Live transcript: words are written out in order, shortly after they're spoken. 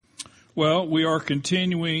Well, we are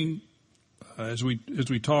continuing, as we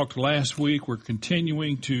talked last week, we're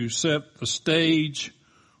continuing to set the stage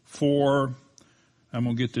for, I'm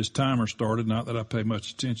going to get this timer started, not that I pay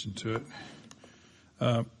much attention to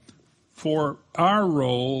it, for our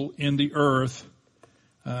role in the earth.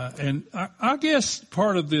 And I guess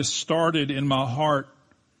part of this started in my heart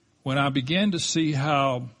when I began to see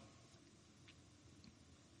how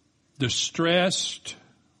distressed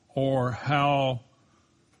or how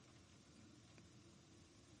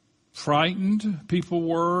frightened people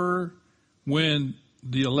were when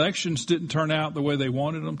the elections didn't turn out the way they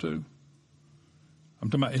wanted them to. I'm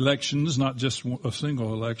talking about elections, not just a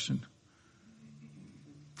single election.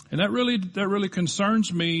 And that really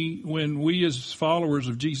concerns me when we as followers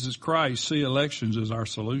of Jesus Christ see elections as our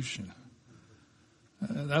solution.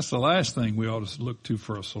 That's the last thing we ought to look to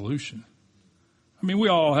for a solution. I mean, we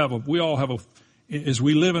all have a, as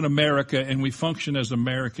we live in America and we function as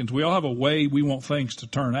Americans, we all have a way we want things to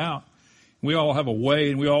turn out. We all have a way,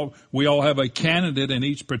 and we all have a candidate in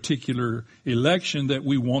each particular election that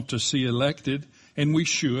we want to see elected, and we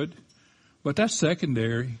should. But that's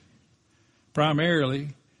secondary.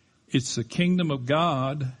 Primarily, it's the kingdom of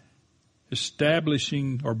God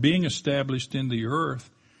establishing or being established in the earth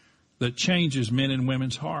that changes men and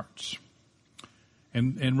women's hearts.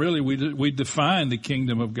 And really, we define the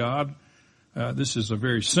kingdom of God. This is a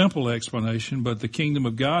very simple explanation, but the kingdom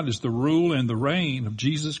of God is the rule and the reign of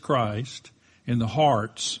Jesus Christ in the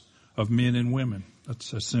hearts of men and women.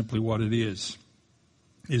 That's simply what it is.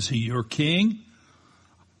 Is he your king?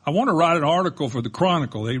 I want to write an article for the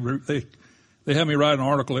Chronicle. They have me write an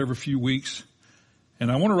article every few weeks,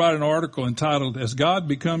 and I want to write an article entitled, "Has God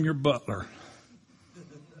Become Your Butler?"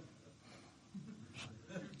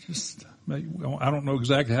 I don't know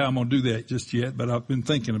exactly how I'm going to do that just yet, but I've been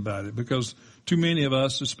thinking about it because too many of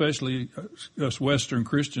us, especially us Western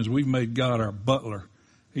Christians, we've made God our butler.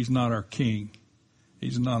 He's not our king.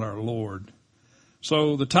 He's not our Lord.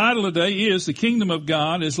 So the title today is "The Kingdom of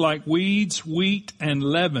God is Like Weeds, Wheat, and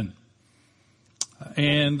Leaven."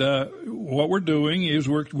 And what we're doing is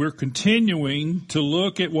we're continuing to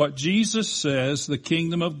look at what Jesus says the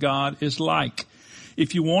kingdom of God is like.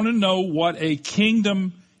 If you want to know what a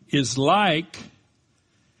kingdom is like,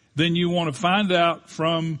 then you want to find out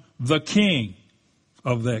from the king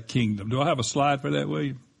of that kingdom. Do I have a slide for that,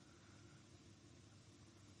 William?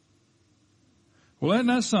 Well, isn't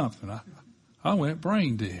that something? I went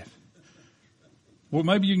brain dead. Well,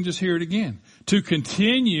 maybe you can just hear it again. To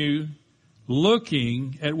continue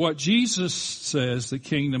looking at what Jesus says the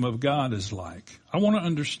kingdom of God is like. I want to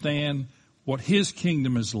understand what his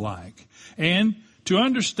kingdom is like. And to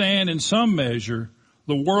understand in some measure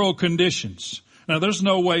the world conditions. Now, there's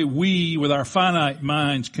no way we, with our finite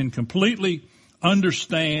minds, can completely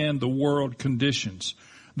understand the world conditions.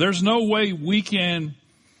 There's no way we can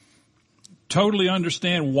totally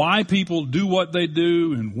understand why people do what they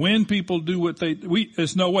do and when people do what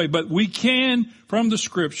there's no way. But we can, from the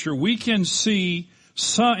Scripture, we can see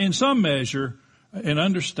in some measure and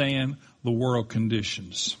understand the world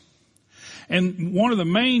conditions. And one of the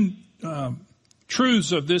main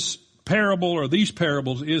truths of this parable or these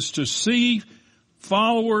parables is to see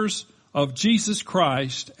followers of Jesus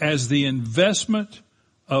Christ as the investment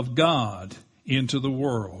of God into the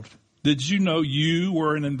world. Did you know you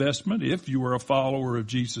were an investment if you were a follower of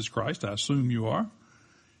Jesus Christ? I assume you are.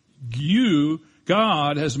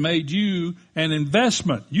 God has made you an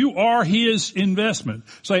investment. You are his investment.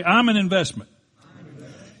 Say, I'm an investment.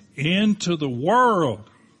 Into the world.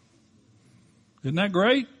 Isn't that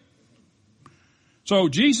great? So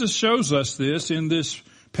Jesus shows us this in this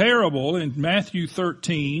parable in Matthew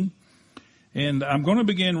 13. And I'm going to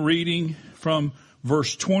begin reading from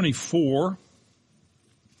verse 24.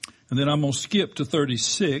 And then I'm going to skip to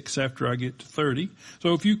 36 after I get to 30.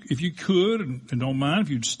 So if you could, and don't mind if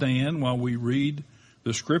you'd stand while we read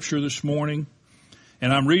the scripture this morning.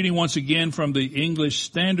 And I'm reading once again from the English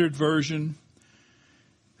Standard Version.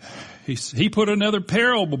 He put another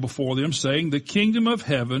parable before them, saying, "The kingdom of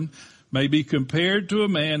heaven may be compared to a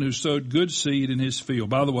man who sowed good seed in his field."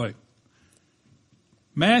 By the way,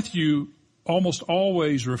 Matthew almost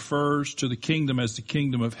always refers to the kingdom as the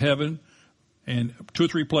kingdom of heaven. And 2 or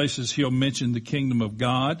 3 places he'll mention the kingdom of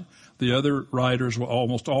God. The other writers will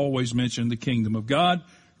almost always mention the kingdom of God.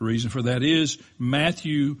 The reason for that is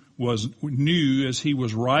Matthew knew as he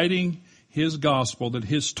was writing his gospel that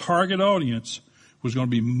his target audience was going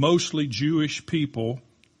to be mostly Jewish people,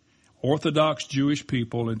 Orthodox Jewish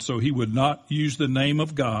people, and so he would not use the name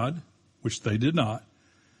of God, which they did not,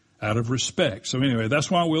 out of respect. So anyway,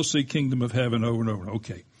 that's why we'll see kingdom of heaven over and over.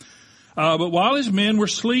 Okay. But while his men were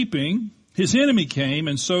sleeping, His enemy came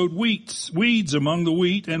and sowed weeds among the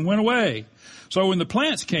wheat and went away. So when the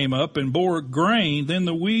plants came up and bore grain, then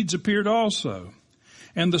the weeds appeared also.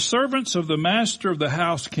 And the servants of the master of the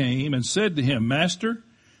house came and said to him, Master,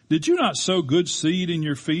 did you not sow good seed in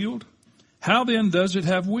your field? How then does it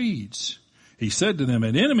have weeds? He said to them,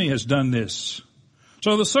 An enemy has done this.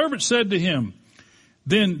 So the servant said to him,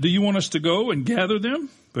 Then do you want us to go and gather them?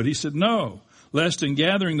 But he said, No, lest in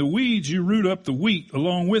gathering the weeds you root up the wheat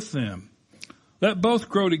along with them. Let both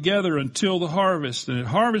grow together until the harvest, and at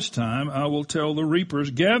harvest time I will tell the reapers,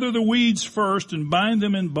 Gather the weeds first and bind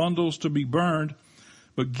them in bundles to be burned,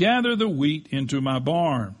 but gather the wheat into my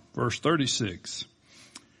barn. Verse 36.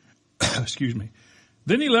 Excuse me.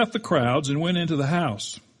 Then he left the crowds and went into the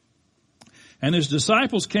house. And his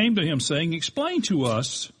disciples came to him saying, Explain to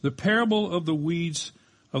us the parable of the weeds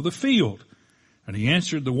of the field. And he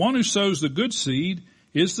answered, The one who sows the good seed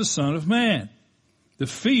is the Son of Man. The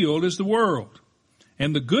field is the world,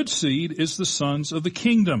 and the good seed is the sons of the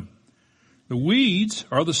kingdom. The weeds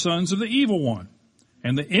are the sons of the evil one,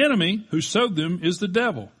 and the enemy who sowed them is the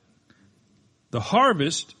devil. The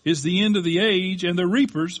harvest is the end of the age, and the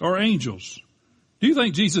reapers are angels. Do you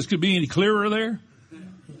think Jesus could be any clearer there?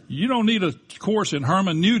 You don't need a course in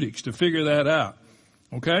hermeneutics to figure that out.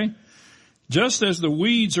 Okay? Just as the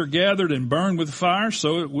weeds are gathered and burned with fire,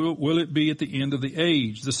 so will it be at the end of the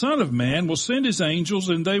age. The Son of Man will send his angels,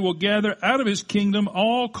 and they will gather out of his kingdom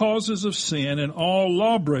all causes of sin and all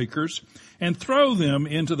lawbreakers, and throw them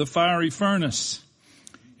into the fiery furnace.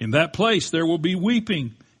 In that place there will be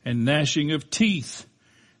weeping and gnashing of teeth.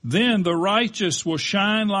 Then the righteous will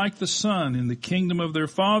shine like the sun in the kingdom of their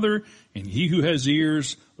Father, and he who has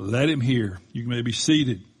ears, let him hear. You may be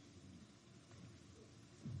seated.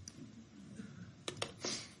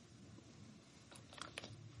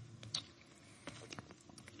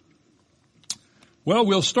 Well,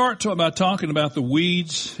 we'll start by talking about the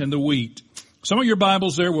weeds and the wheat. Some of your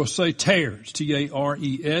Bibles there will say tares,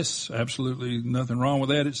 T-A-R-E-S. Absolutely nothing wrong with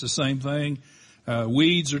that. It's the same thing.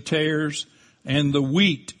 Weeds or tares, and the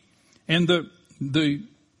wheat. And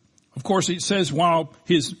of course it says while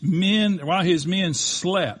his men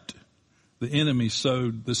slept, the enemy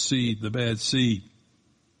sowed the seed, the bad seed.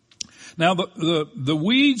 Now the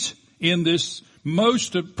weeds in this,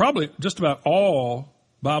 probably just about all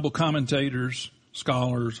Bible commentators,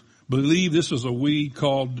 scholars, believe this was a weed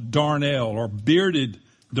called darnel or bearded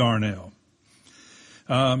darnel.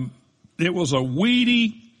 It was a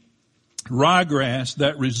weedy ryegrass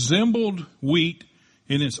that resembled wheat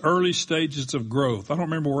in its early stages of growth. I don't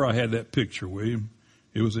remember where I had that picture, William.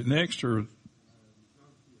 Was it next or?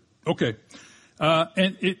 Okay.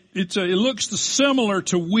 And it looks similar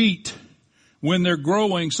to wheat when they're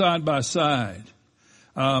growing side by side.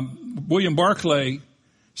 William Barclay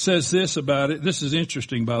says this about it. This is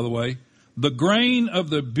interesting, by the way. The grain of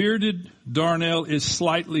the bearded darnel is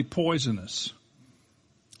slightly poisonous.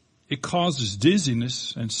 It causes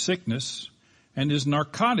dizziness and sickness and is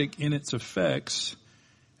narcotic in its effects.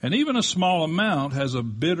 And even a small amount has a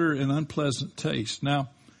bitter and unpleasant taste. Now,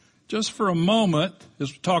 just for a moment,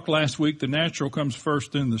 as we talked last week, the natural comes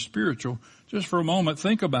first, then the spiritual. Just for a moment,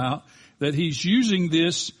 think about that he's using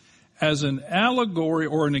this as an allegory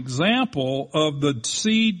or an example of the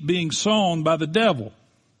seed being sown by the devil.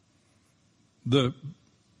 The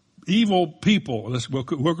evil people.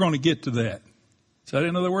 We're going to get to that. So I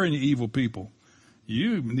didn't know there were any evil people.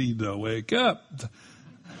 You need to wake up.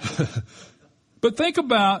 But think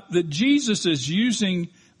about that Jesus is using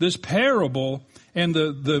this parable, and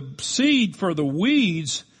the seed for the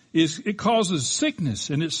weeds it causes sickness,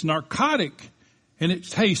 and it's narcotic, and it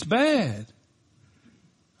tastes bad.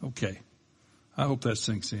 Okay. I hope that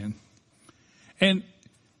sinks in. And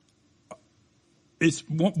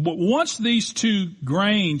once these two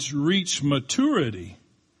grains reach maturity,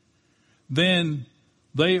 then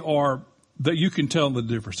that you can tell the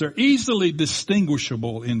difference. They're easily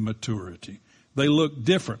distinguishable in maturity. They look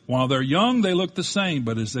different. While they're young, they look the same,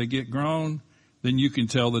 but as they get grown, then you can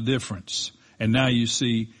tell the difference. And now you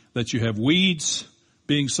see that you have weeds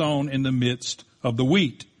being sown in the midst of the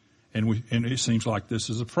wheat. And it seems like this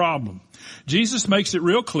is a problem. Jesus makes it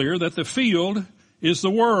real clear that the field is the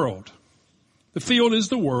world. The field is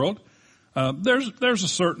the world. There's a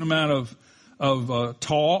certain amount of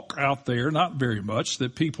talk out there, not very much,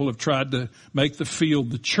 that people have tried to make the field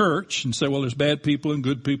the church and say, well, there's bad people and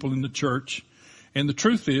good people in the church. And the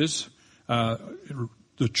truth is,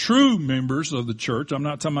 the true members of the church, I'm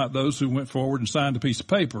not talking about those who went forward and signed a piece of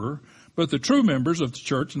paper, but the true members of the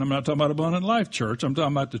church, and I'm not talking about Abundant Life Church, I'm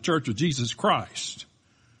talking about the Church of Jesus Christ.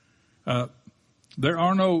 There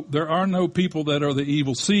are no people that are the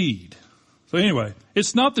evil seed. So anyway,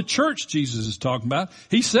 it's not the church Jesus is talking about.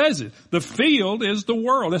 He says it. The field is the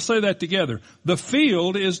world. Let's say that together. The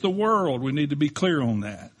field is the world. We need to be clear on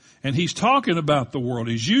that. And he's talking about the world.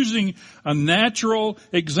 He's using a natural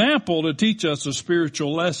example to teach us a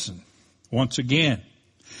spiritual lesson once again.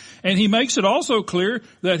 And he makes it also clear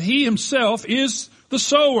that he himself is the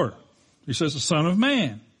sower. He says the Son of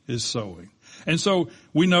Man is sowing. And so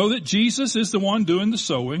we know that Jesus is the one doing the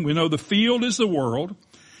sowing. We know the field is the world.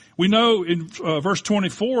 We know in verse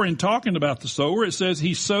 24, in talking about the sower, it says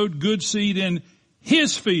he sowed good seed in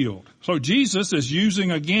his field. So Jesus is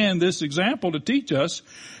using again this example to teach us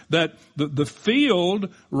that the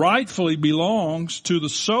field rightfully belongs to the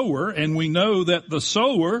sower, and we know that the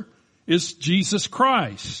sower is Jesus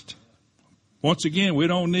Christ. Once again, we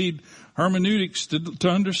don't need hermeneutics to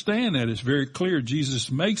understand that. It's very clear.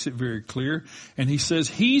 Jesus makes it very clear, and he says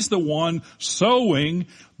he's the one sowing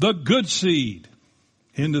the good seed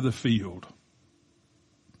into the field.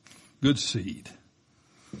 Good seed.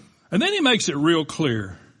 And then he makes it real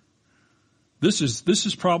clear. This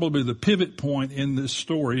is probably the pivot point in this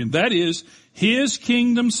story, and that is his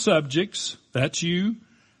kingdom subjects, that's you,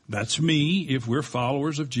 that's me, if we're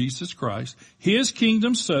followers of Jesus Christ. His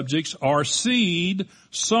kingdom subjects are seed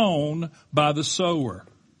sown by the sower.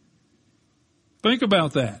 Think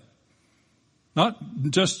about that. Not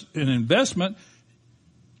just an investment.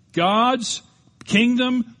 God's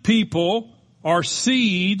kingdom people are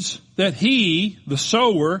seeds that he, the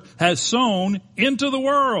sower, has sown into the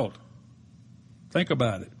world. Think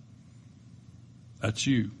about it. That's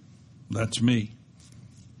you. That's me.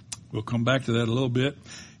 We'll come back to that a little bit.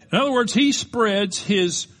 In other words, he spreads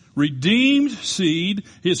his redeemed seed,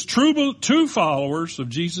 his true followers of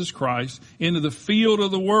Jesus Christ, into the field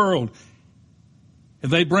of the world.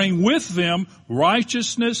 And they bring with them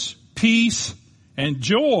righteousness, peace, and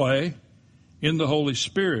joy in the Holy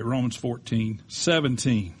Spirit. Romans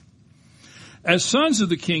 14:17. As sons of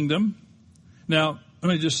the kingdom, now let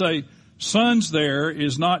me just say, sons there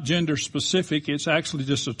is not gender specific. It's actually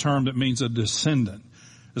just a term that means a descendant.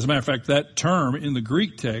 As a matter of fact, that term in the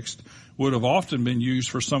Greek text would have often been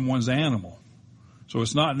used for someone's animal. So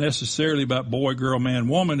it's not necessarily about boy, girl, man,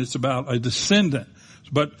 woman. It's about a descendant.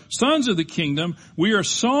 But sons of the kingdom, we are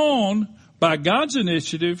sown by God's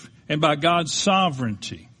initiative and by God's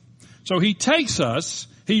sovereignty. So he takes us,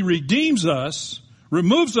 he redeems us,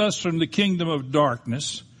 removes us from the kingdom of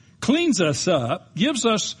darkness, cleans us up, gives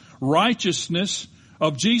us righteousness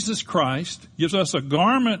of Jesus Christ, gives us a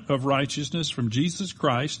garment of righteousness from Jesus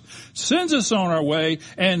Christ, sends us on our way,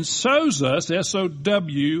 and sows us,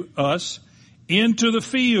 S-O-W, us, into the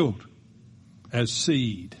field as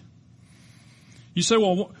seed. You say,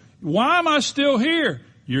 well, why am I still here?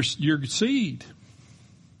 Your seed.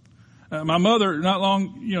 My mother, not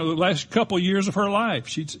long, the last couple of years of her life,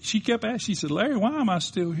 she kept asking, she said, Larry, why am I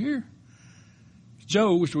still here?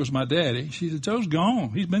 Joe, which was my daddy, she said, Joe's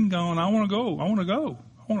gone. He's been gone. I want to go. I want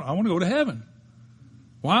to go to heaven.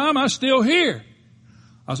 Why am I still here?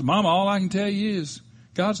 I said, Mama, all I can tell you is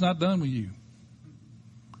God's not done with you.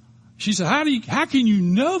 She said, how can you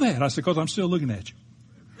know that? I said, because I'm still looking at you.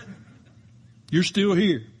 You're still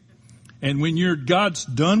here. And when God's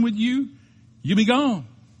done with you, you'll be gone.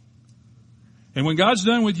 And when God's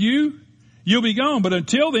done with you, you'll be gone. But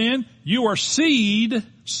until then, you are seed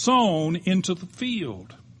sown into the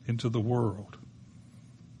field, into the world.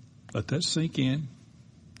 Let that sink in.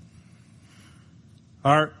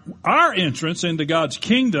 Our entrance into God's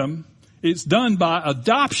kingdom is done by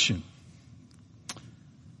adoption.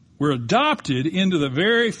 We're adopted into the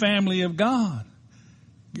very family of God.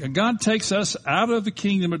 God takes us out of the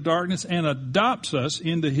kingdom of darkness and adopts us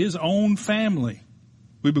into his own family.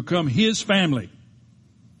 We become his family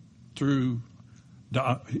through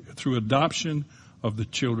adoption of the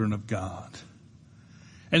children of God.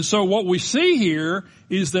 And so what we see here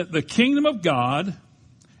is that the kingdom of God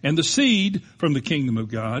and the seed from the kingdom of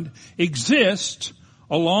God exist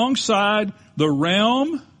alongside the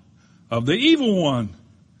realm of the evil one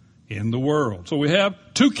in the world. So we have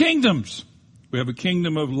two kingdoms. We have a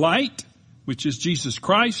kingdom of light, which is Jesus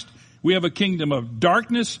Christ. We have a kingdom of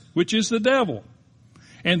darkness, which is the devil.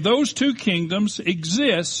 And those two kingdoms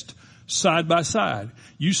exist side by side.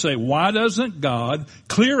 You say, why doesn't God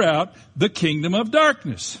clear out the kingdom of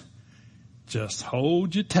darkness? Just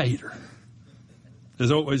hold your tater.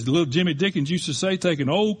 As little Jimmy Dickens used to say, take an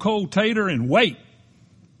old cold tater and wait.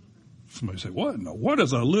 Somebody say, what? No, what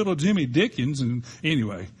is a little Jimmy Dickens? And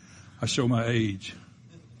anyway, I show my age.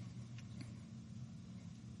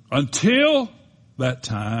 Until that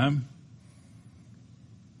time,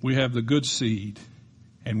 we have the good seed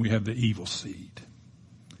and we have the evil seed.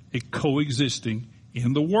 It coexisting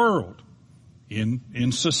in the world.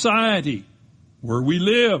 in society, where we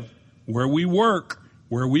live, where we work,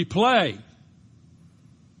 where we play.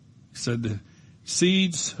 He said the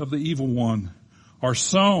seeds of the evil one are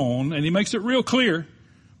sown, and he makes it real clear,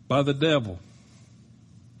 by the devil.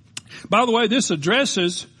 By the way, this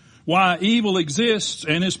addresses why evil exists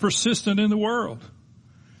and is persistent in the world.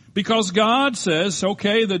 Because God says,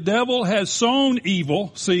 okay, the devil has sown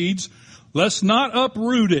evil seeds. Let's not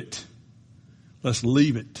uproot it. Let's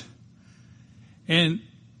leave it. And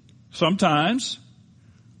sometimes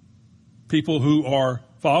people who are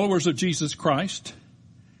followers of Jesus Christ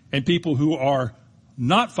and people who are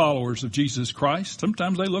not followers of Jesus Christ,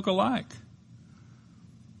 sometimes they look alike.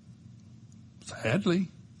 Sadly,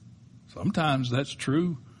 sometimes that's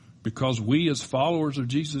true because we as followers of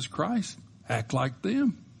Jesus Christ act like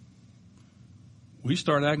them. We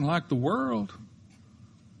start acting like the world.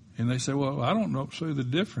 And they say, well, I don't know, see the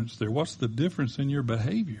difference there. What's the difference in your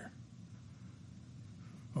behavior?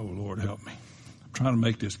 Oh, Lord, help me. I'm trying to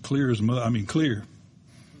make this clear clear.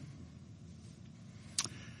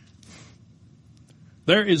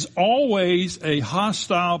 There is always a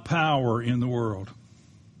hostile power in the world,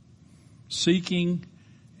 seeking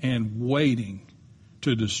and waiting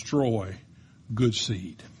to destroy good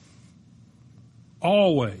seed.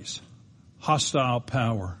 Always hostile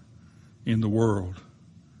power in the world,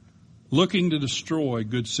 looking to destroy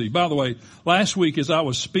good seed. By the way, last week as I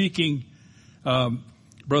was speaking,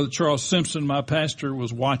 Brother Charles Simpson, my pastor,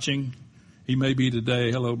 was watching. He may be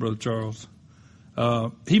today. Hello, Brother Charles.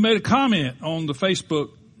 He made a comment on the Facebook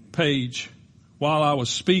page while I was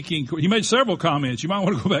speaking. He made several comments. You might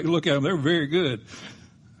want to go back and look at them. They were very good.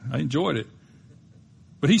 I enjoyed it.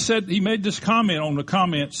 But he made this comment on the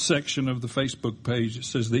comments section of the Facebook page. It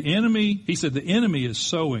says the enemy is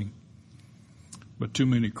sowing, but too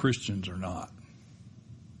many Christians are not.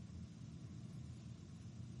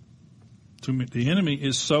 The enemy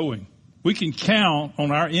is sowing. We can count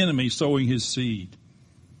on our enemy sowing his seed.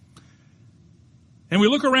 And we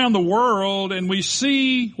look around the world and we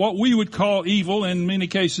see what we would call evil. In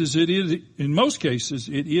most cases,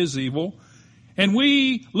 it is evil. And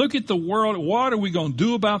we look at the world, what are we going to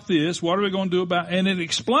do about this? What are we going to do about, and it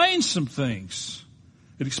explains some things.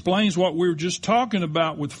 It explains what we were just talking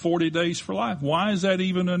about with 40 Days for Life. Why is that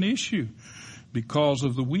even an issue? Because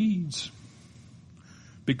of the weeds.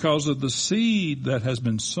 Because of the seed that has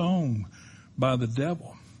been sown by the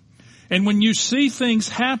devil. And when you see things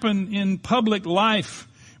happen in public life,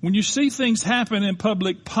 when you see things happen in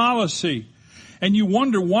public policy, and you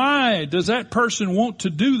wonder, why does that person want to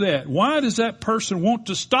do that? Why does that person want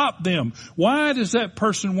to stop them? Why does that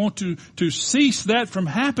person want to cease that from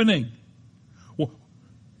happening? Well,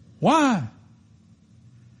 why?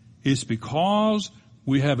 It's because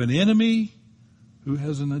we have an enemy who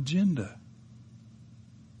has an agenda.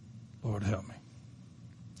 Lord, help me.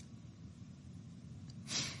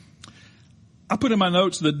 I put in my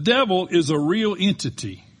notes, the devil is a real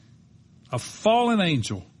entity, a fallen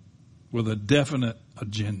angel with a definite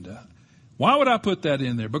agenda. Why would I put that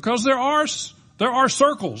in there? Because there are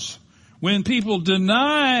circles when people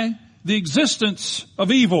deny the existence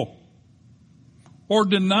of evil or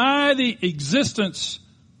deny the existence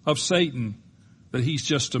of Satan, that he's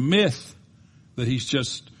just a myth, that he's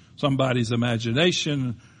just somebody's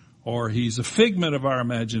imagination, or he's a figment of our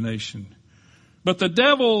imagination. But the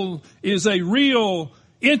devil is a real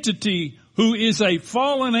entity who is a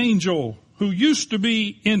fallen angel who used to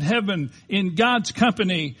be in heaven in God's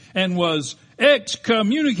company and was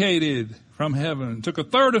excommunicated from heaven, took a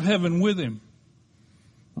third of heaven with him.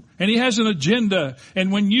 And he has an agenda.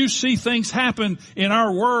 And when you see things happen in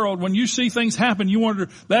our world, when you see things happen, you wonder,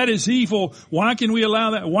 that is evil. Why can we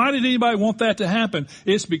allow that? Why did anybody want that to happen?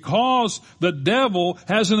 It's because the devil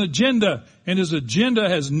has an agenda, and his agenda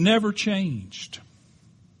has never changed.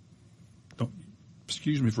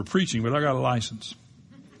 Excuse me for preaching, but I got a license.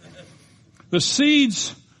 The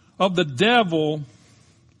seeds of the devil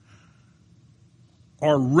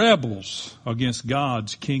are rebels against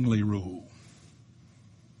God's kingly rule.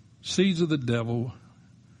 Seeds of the devil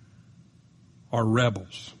are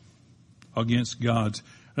rebels against God's.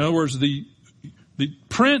 In other words, the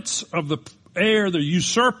prince of the air, the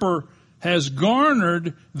usurper, has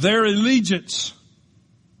garnered their allegiance.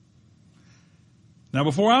 Now,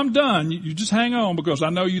 before I'm done, you just hang on, because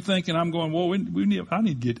I know you're thinking I'm going, well, I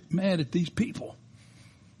need to get mad at these people.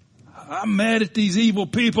 I'm mad at these evil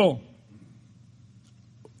people.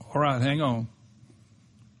 All right, hang on.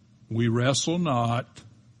 We wrestle not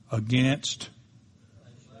against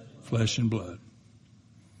flesh and blood.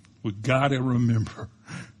 We've got to remember,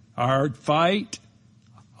 our fight,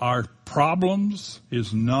 our problems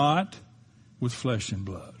is not with flesh and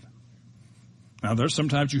blood. Now, there's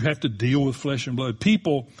sometimes you have to deal with flesh and blood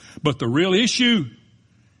people, but the real issue,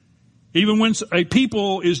 even when a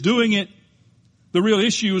people is doing it, the real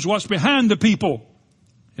issue is what's behind the people.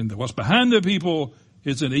 And what's behind the people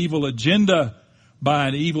is an evil agenda by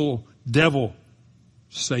an evil devil,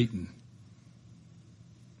 Satan.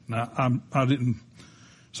 Now,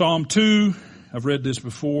 Psalm 2, I've read this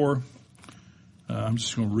before. I'm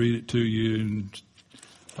just going to read it to you, and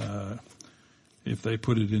if they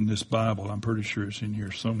put it in this Bible, I'm pretty sure it's in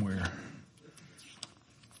here somewhere.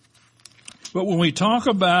 But when we talk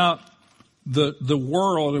about the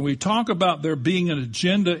world, and we talk about there being an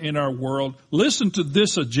agenda in our world, listen to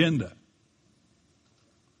this agenda.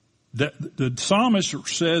 The psalmist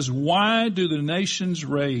says, "Why do the nations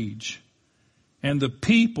rage and the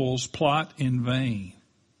peoples plot in vain?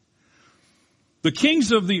 The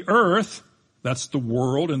kings of the earth," that's the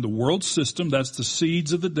world and the world system, that's the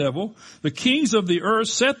seeds of the devil, "the kings of the earth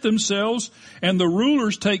set themselves, and the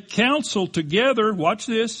rulers take counsel together," watch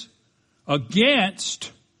this,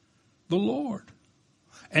 "against the Lord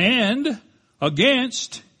and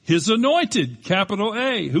against his anointed," capital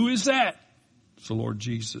A. Who is that? It's the Lord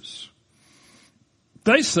Jesus.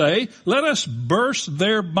 "They say, let us burst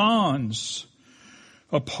their bonds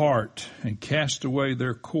apart and cast away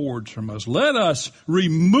their cords from us. Let us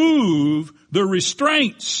remove the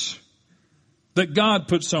restraints that God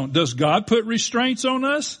puts on." Does God put restraints on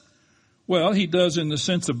us? Well, he does in the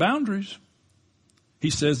sense of boundaries. He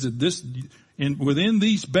says that within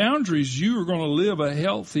these boundaries, you are going to live a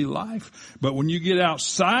healthy life. But when you get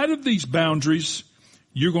outside of these boundaries,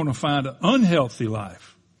 you're going to find an unhealthy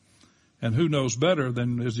life. And who knows better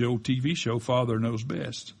than, as the old TV show, Father Knows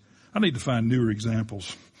Best. I need to find newer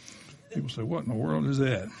examples. People say, what in the world is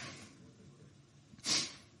that?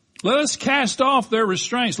 Let us cast off their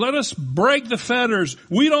restraints. Let us break the fetters.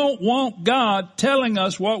 We don't want God telling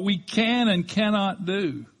us what we can and cannot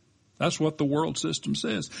do. That's what the world system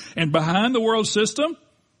says. And behind the world system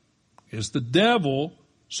is the devil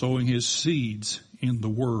sowing his seeds in the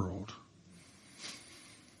world.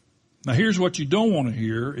 Now here's what you don't want to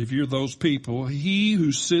hear if you're those people. He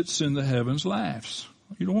who sits in the heavens laughs.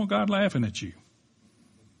 You don't want God laughing at you.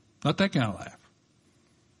 Not that kind of laugh.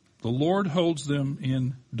 The Lord holds them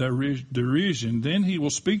in derision. Then he will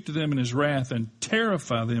speak to them in his wrath and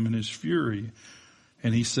terrify them in his fury.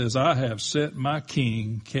 And he says, "I have set my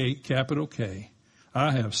king," capital K,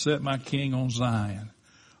 "I have set my king on Zion,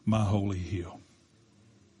 my holy hill."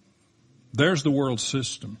 There's the world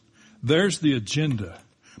system. There's the agenda.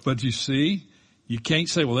 But you see, you can't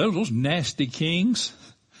say, well, those nasty kings,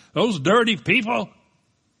 those dirty people.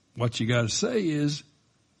 What you got to say is,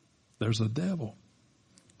 there's a devil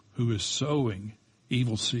who is sowing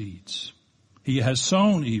evil seeds. He has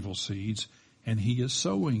sown evil seeds, and he is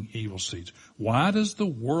sowing evil seeds. Why does the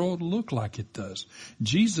world look like it does?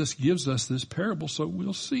 Jesus gives us this parable so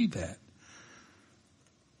we'll see that.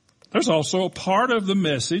 There's also a part of the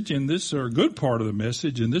message in this, or a good part of the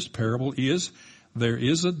message in this parable is, there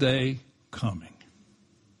is a day coming.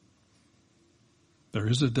 There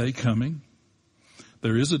is a day coming.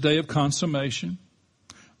 There is a day of consummation.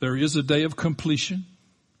 There is a day of completion.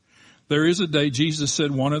 There is a day, Jesus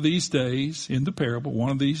said, one of these days, in the parable, one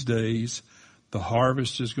of these days, the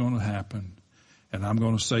harvest is going to happen. And I'm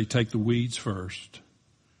going to say, take the weeds first,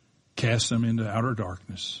 cast them into outer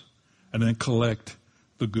darkness, and then collect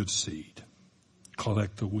the good seed.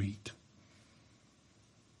 Collect the wheat.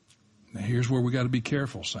 Now here's where we got to be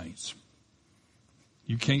careful, saints.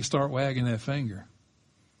 You can't start wagging that finger.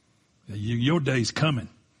 Your day's coming.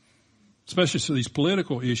 Especially to these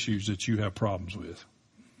political issues that you have problems with.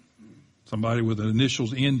 Somebody with the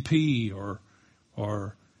initials NP or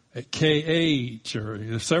KH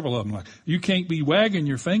or several of them. Like, you can't be wagging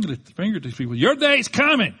your finger to people. Your day's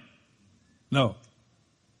coming. No,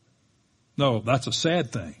 that's a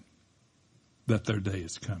sad thing that their day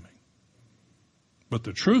is coming. But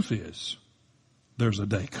the truth is, there's a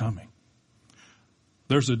day coming.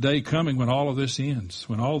 There's a day coming when all of this ends,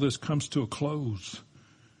 when all this comes to a close,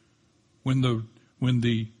 when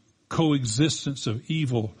the coexistence of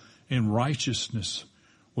evil and righteousness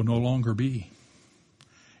will no longer be.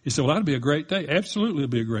 You say, well, that'll be a great day. Absolutely,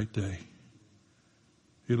 it'll be a great day.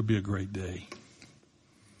 It'll be a great day.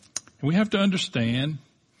 And we have to understand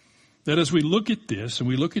that as we look at this and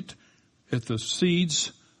we look at the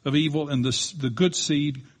seeds of evil and the good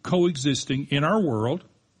seed coexisting in our world,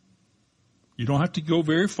 you don't have to go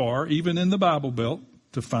very far, even in the Bible Belt,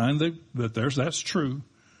 to find that that's true.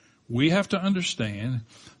 We have to understand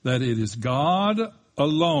that it is God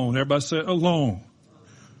alone, everybody say alone,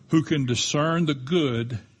 who can discern the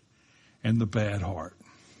good and the bad heart.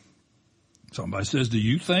 Somebody says, do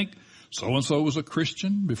you think so-and-so was a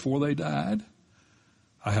Christian before they died.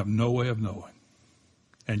 I have no way of knowing.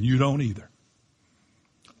 And you don't either.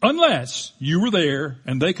 Unless you were there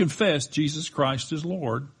and they confessed Jesus Christ is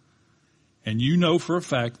Lord, and you know for a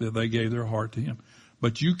fact that they gave their heart to Him.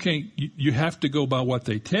 But you can't, you have to go by what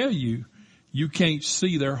they tell you. You can't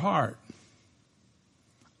see their heart.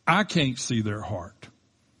 I can't see their heart.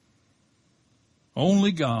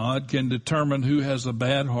 Only God can determine who has a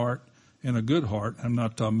bad heart and a good heart. I'm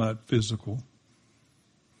not talking about physical.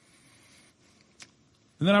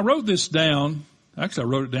 And then I wrote this down. Actually, I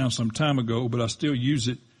wrote it down some time ago, but I still use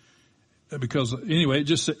it because, anyway, it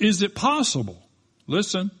just said, is it possible?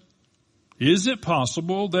 Listen. Is it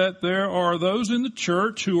possible that there are those in the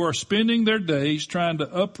church who are spending their days trying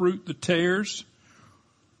to uproot the tares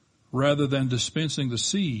rather than dispensing the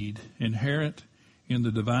seed inherent in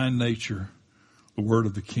the divine nature, the word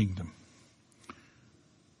of the kingdom?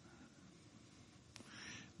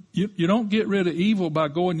 You don't get rid of evil by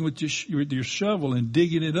going with your shovel and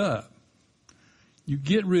digging it up. You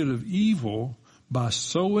get rid of evil by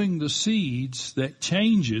sowing the seeds that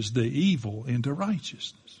changes the evil into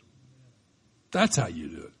righteousness. That's how you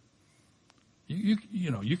do it.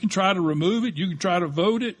 You can try to remove it. You can try to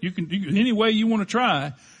vote it. You can any way you want to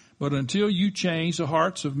try. But until you change the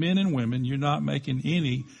hearts of men and women, you're not making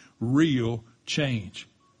any real change.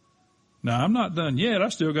 Now, I'm not done yet. I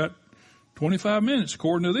still got 25 minutes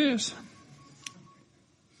according to this.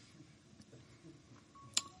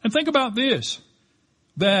 And think about this,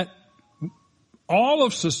 that all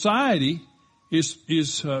of society is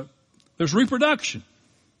there's reproduction.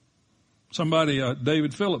 Somebody,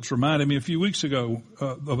 David Phillips, reminded me a few weeks ago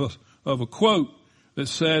of a quote that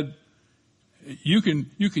said, you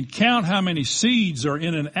can count how many seeds are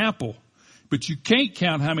in an apple, but you can't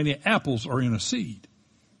count how many apples are in a seed.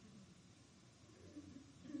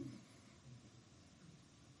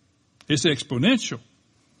 It's exponential.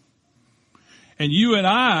 And you and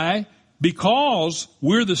I, because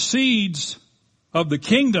we're the seeds of the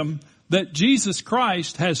kingdom that Jesus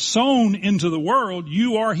Christ has sown into the world,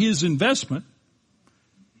 you are His investment.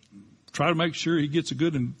 Try to make sure He gets a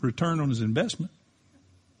good return on His investment.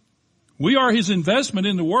 We are His investment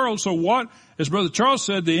in the world. So what, as Brother Charles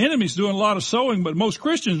said, the enemy's doing a lot of sowing, but most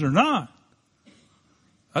Christians are not.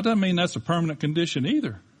 That doesn't mean that's a permanent condition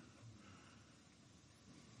either.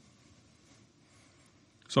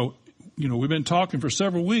 So, we've been talking for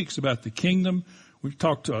several weeks about the kingdom. We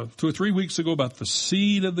talked 2 or 3 weeks ago about the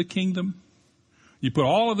seed of the kingdom. You put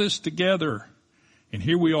all of this together, and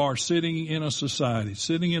here we are sitting in a society,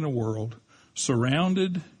 sitting in a world,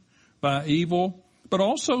 surrounded by evil, but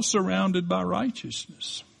also surrounded by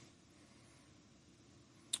righteousness.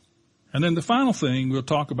 And then the final thing we'll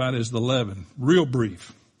talk about is the leaven, real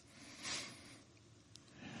brief.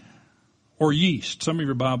 Or yeast. Some of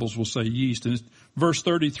your Bibles will say yeast. And verse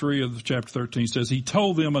 33 of chapter 13 says, He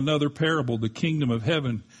told them another parable. The kingdom of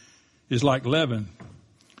heaven is like leaven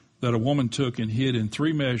that a woman took and hid in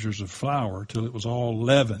 3 measures of flour till it was all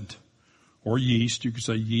leavened. Or yeast, you could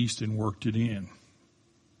say yeast, and worked it in.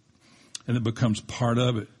 And it becomes part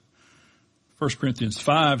of it. 1 Corinthians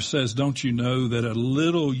 5 says, don't you know that a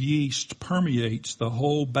little yeast permeates the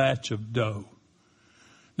whole batch of dough?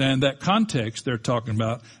 Now, in that context, they're talking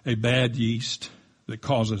about a bad yeast that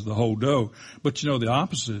causes the whole dough. But the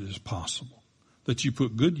opposite is possible. That you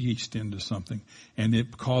put good yeast into something and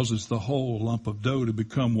it causes the whole lump of dough to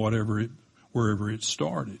become wherever it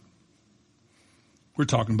started. We're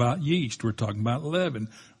talking about yeast. We're talking about leaven.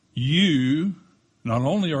 Not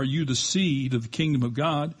only are you the seed of the kingdom of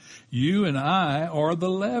God, you and I are the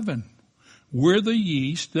leaven. We're the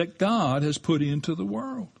yeast that God has put into the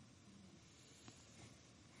world.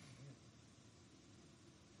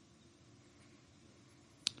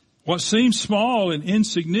 What seems small and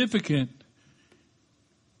insignificant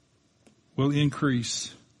will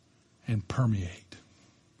increase and permeate.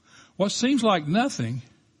 What seems like nothing,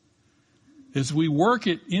 as we work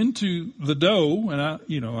it into the dough, and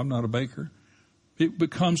I'm not a baker, it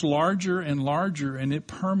becomes larger and larger and it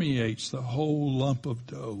permeates the whole lump of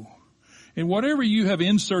dough. And whatever you have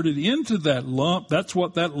inserted into that lump, that's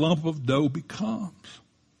what that lump of dough becomes.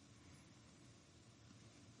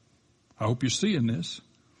 I hope you're seeing this.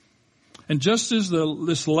 And just as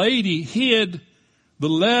this lady hid the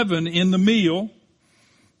leaven in the meal,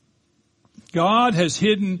 God has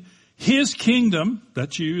hidden His kingdom,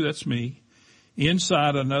 that's you, that's me,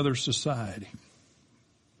 inside another society.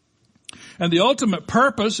 And the ultimate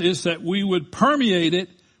purpose is that we would permeate it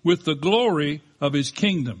with the glory of His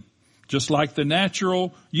kingdom. Just like the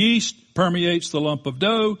natural yeast permeates the lump of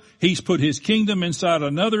dough, He's put His kingdom inside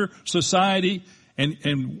another society,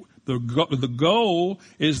 and The goal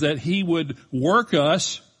is that he would work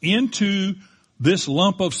us into this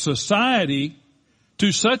lump of society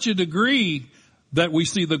to such a degree that we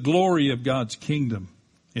see the glory of God's kingdom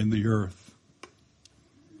in the earth.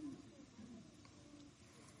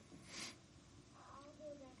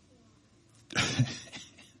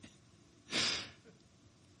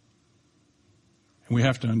 And we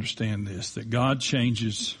have to understand this, that God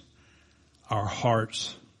changes our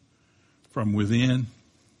hearts from within,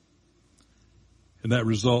 and that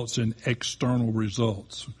results in external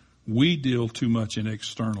results. We deal too much in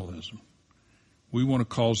externalism. We want to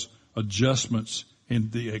cause adjustments in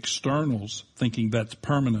the externals, thinking that's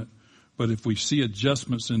permanent. But if we see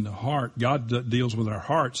adjustments in the heart, God deals with our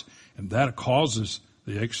hearts, and that causes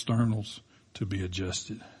the externals to be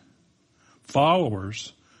adjusted.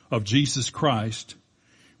 Followers of Jesus Christ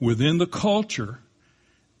within the culture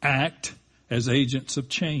act as agents of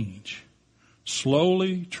change,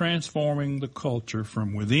 slowly transforming the culture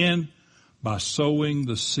from within by sowing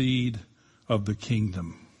the seed of the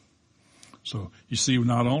kingdom. So you see,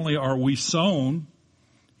 not only are we sown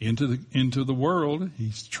into the world,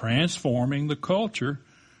 he's transforming the culture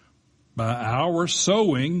by our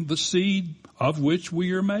sowing the seed of which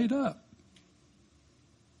we are made up.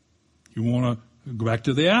 You want to go back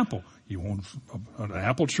to the apple. You want an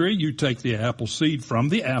apple tree, you take the apple seed from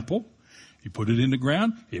the apple, you put it in the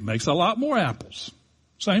ground, it makes a lot more apples.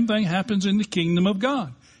 Same thing happens in the kingdom of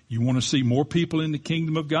God. You want to see more people in the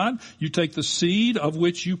kingdom of God, you take the seed of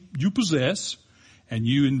which you possess and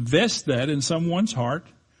you invest that in someone's heart.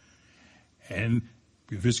 And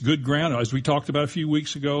if it's good ground, as we talked about a few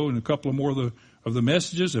weeks ago and a couple of more of the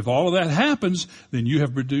messages, if all of that happens, then you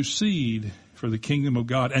have produced seed for the kingdom of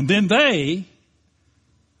God. And then they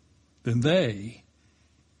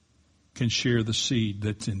can share the seed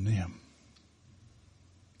that's in them.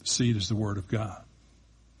 The seed is the Word of God.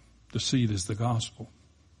 The seed is the gospel.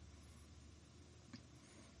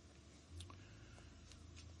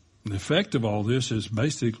 The effect of all this is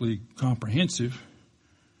basically comprehensive,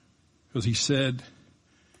 because he said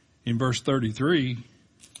in verse 33,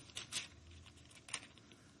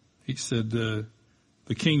 he said, the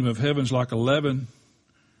kingdom of heaven is like a leaven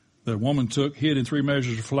that a woman took, hid in 3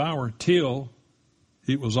 measures of flour till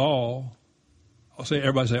it was all,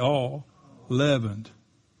 everybody say all, leavened.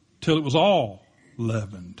 Till it was all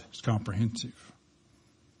leavened. It's comprehensive.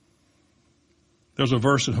 There's a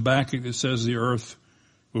verse in Habakkuk that says the earth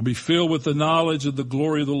will be filled with the knowledge of the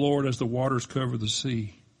glory of the Lord as the waters cover the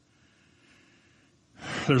sea.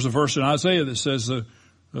 There's a verse in Isaiah that says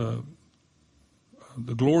the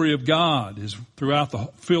glory of God is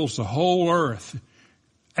fills the whole earth.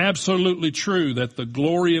 Absolutely true that the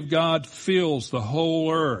glory of God fills the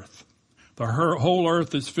whole earth. The whole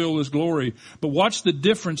earth is filled with glory. But watch the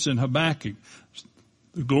difference in Habakkuk.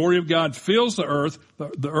 The glory of God fills the earth.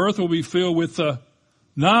 The earth will be filled with the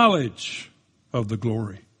knowledge of the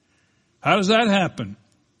glory. How does that happen?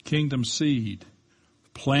 Kingdom seed,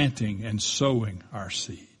 planting and sowing our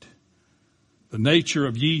seed. The nature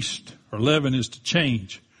of yeast or leaven is to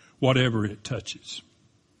change whatever it touches,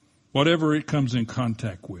 whatever it comes in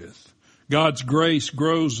contact with. God's grace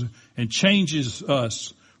grows and changes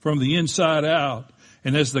us from the inside out.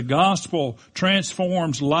 And as the gospel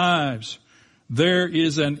transforms lives, there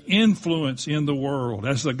is an influence in the world.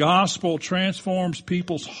 As the gospel transforms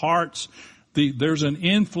people's hearts, there's an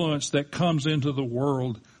influence that comes into the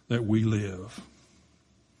world that we live.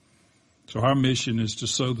 So our mission is to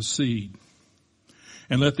sow the seed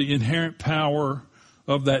and let the inherent power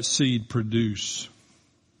of that seed produce.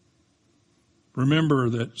 Remember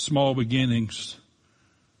that small beginnings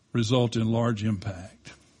result in large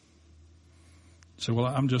impact. So, well,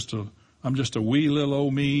 I'm just a wee little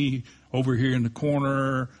old me over here in the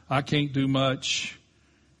corner. I can't do much.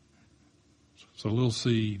 It's a little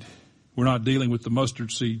seed. We're not dealing with the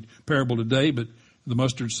mustard seed parable today, but the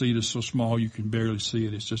mustard seed is so small you can barely see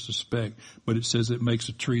it. It's just a speck. But it says it makes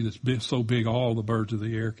a tree that's so big all the birds of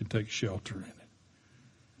the air can take shelter in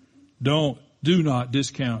it. Do not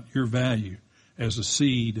discount your value as a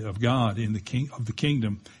seed of God of the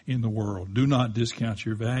kingdom in the world. Do not discount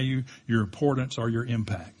your value, your importance, or your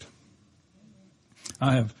impact.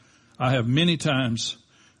 I have many times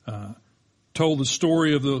told the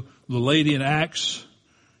story of the lady in Acts.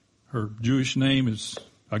 Her Jewish name is,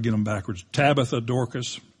 I get them backwards, Tabitha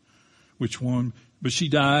Dorcas, which one? But she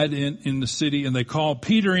died in the city, and they called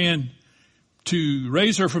Peter in to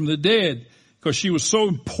raise her from the dead because she was so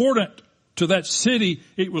important to that city.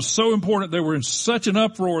 It was so important. They were in such an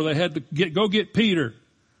uproar. They had to go get Peter.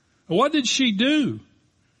 What did she do?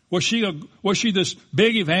 Was she this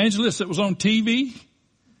big evangelist that was on TV?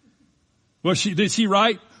 Did she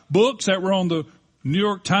write books that were on the New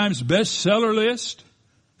York Times bestseller list?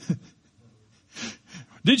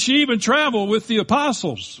 Did she even travel with the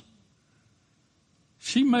apostles?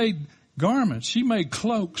 She made garments. She made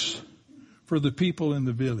cloaks for the people in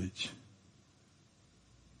the village.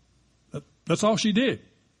 That's all she did.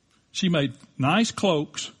 She made nice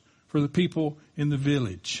cloaks for the people in the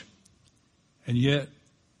village. And yet,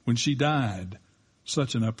 when she died,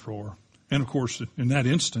 such an uproar. And of course, in that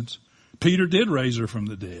instance, Peter did raise her from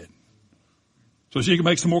the dead. So she could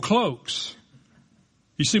make some more cloaks.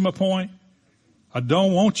 You see my point? I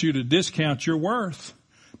don't want you to discount your worth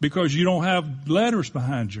because you don't have letters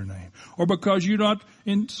behind your name or because you're not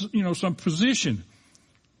in, some position.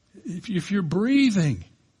 If you're breathing,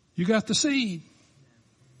 you got the seed.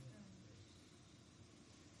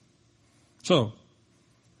 So,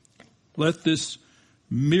 let this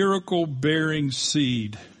miracle-bearing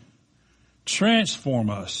seed transform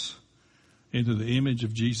us into the image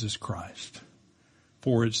of Jesus Christ.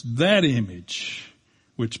 For it's that image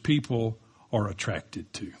which people are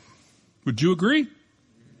attracted to. Would you agree?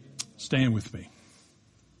 Stand with me.